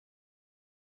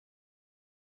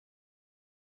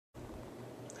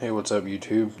Hey, what's up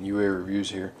YouTube? UA Reviews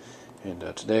here, and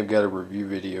today I've got a review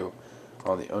video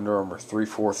on the Under Armour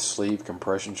 3/4 sleeve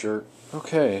compression shirt.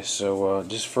 Okay, so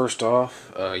just first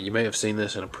off, you may have seen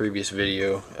this in a previous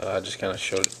video. I just kind of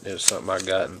showed it was something I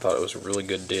got and thought it was a really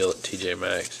good deal at TJ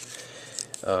Maxx.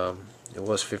 It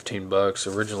was 15 bucks,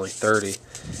 originally 30.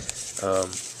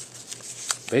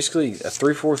 Basically, a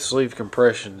 3/4 sleeve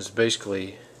compression is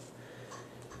basically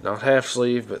not half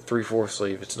sleeve, but 3/4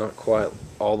 sleeve. It's not quite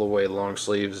all the way long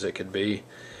sleeve as it could be,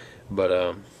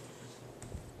 but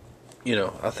you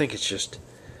know, I think it's just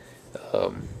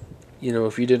you know,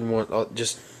 if you didn't want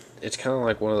just, it's kind of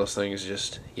like one of those things.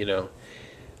 Just, you know,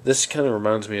 this kind of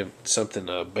reminds me of something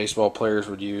baseball players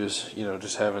would use. You know,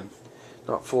 just having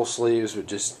not full sleeves, but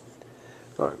just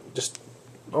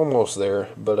almost there.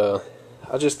 But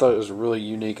I just thought it was a really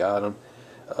unique item.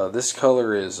 This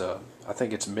color is I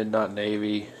think it's midnight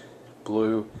navy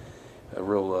blue, a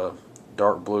real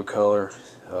dark blue color.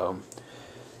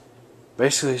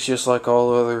 Basically, it's just like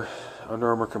all other Under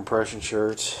Armour compression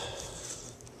shirts.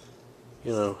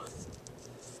 You know,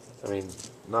 I mean,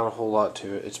 not a whole lot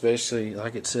to it. It's basically,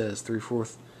 like it says,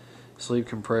 3/4 sleeve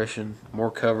compression, more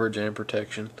coverage and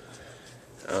protection.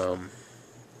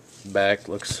 Back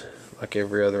looks like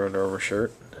every other Under Armour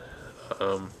shirt.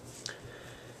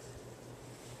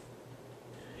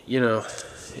 You know,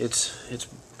 it's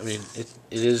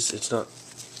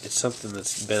something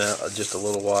that's been out just a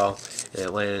little while, and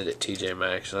it landed at TJ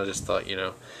Maxx, and I just thought, you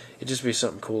know, it'd just be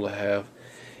something cool to have,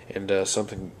 and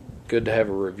something good to have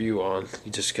a review on,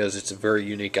 just because it's a very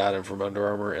unique item from Under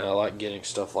Armour, and I like getting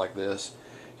stuff like this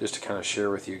just to kind of share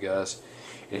with you guys.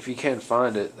 And if you can't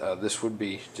find it, this would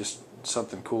be just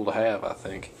something cool to have, I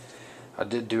think. I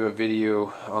did do a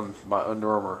video on my Under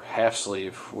Armour half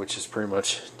sleeve, which is pretty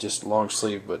much just long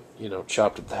sleeve, but, you know,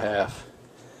 chopped at the half.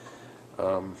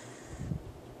 Other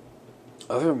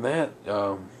than that,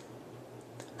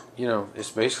 you know,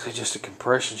 it's basically just a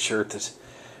compression shirt that's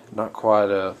not quite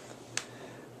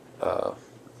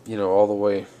you know, all the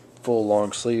way full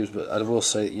long sleeves, but I will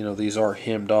say, you know, these are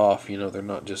hemmed off. You know, they're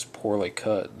not just poorly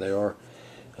cut. They are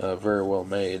very well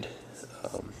made.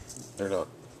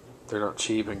 They're not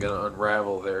cheap and gonna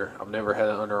unravel there. I've never had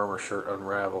an Under Armour shirt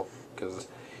unravel because,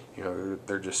 you know,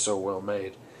 they're just so well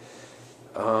made.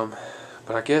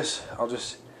 But I guess I'll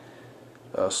just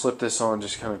slip this on,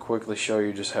 just kind of quickly show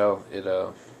you just how it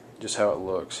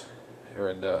looks,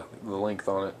 and the length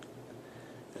on it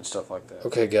and stuff like that.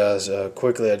 Okay, guys,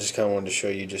 quickly, I just kind of wanted to show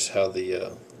you just how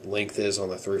the length is on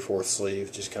the 3/4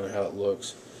 sleeve, just kind of how it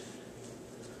looks.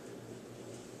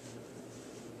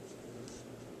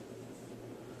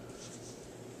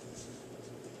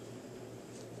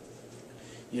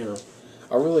 You know,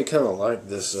 I really kind of like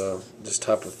this this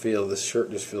type of feel. This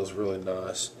shirt just feels really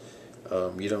nice.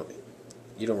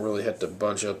 You don't really have to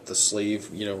bunch up the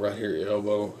sleeve. You know, right here at your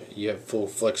elbow, you have full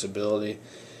flexibility.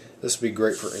 This would be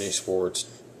great for any sports.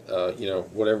 You know,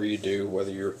 whatever you do,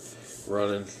 whether you're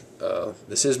running.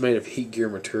 This is made of heat gear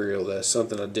material. That's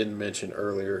something I didn't mention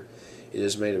earlier. It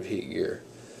is made of heat gear.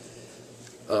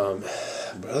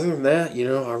 But other than that, you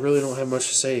know, I really don't have much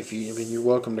to say. I mean, you're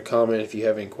welcome to comment if you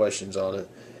have any questions on it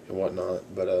and whatnot.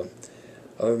 But other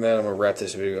than that, I'm gonna wrap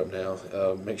this video up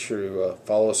now. Make sure to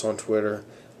follow us on Twitter,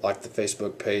 like the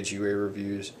Facebook page UA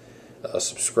Reviews,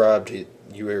 subscribe to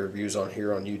UA Reviews on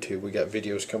here on YouTube. We got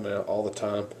videos coming out all the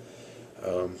time.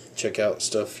 Check out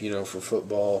stuff, you know, for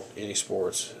football, any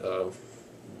sports.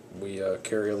 We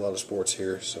carry a lot of sports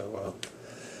here, so.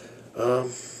 Other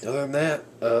than that,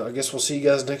 I guess we'll see you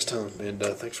guys next time, and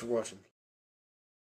thanks for watching.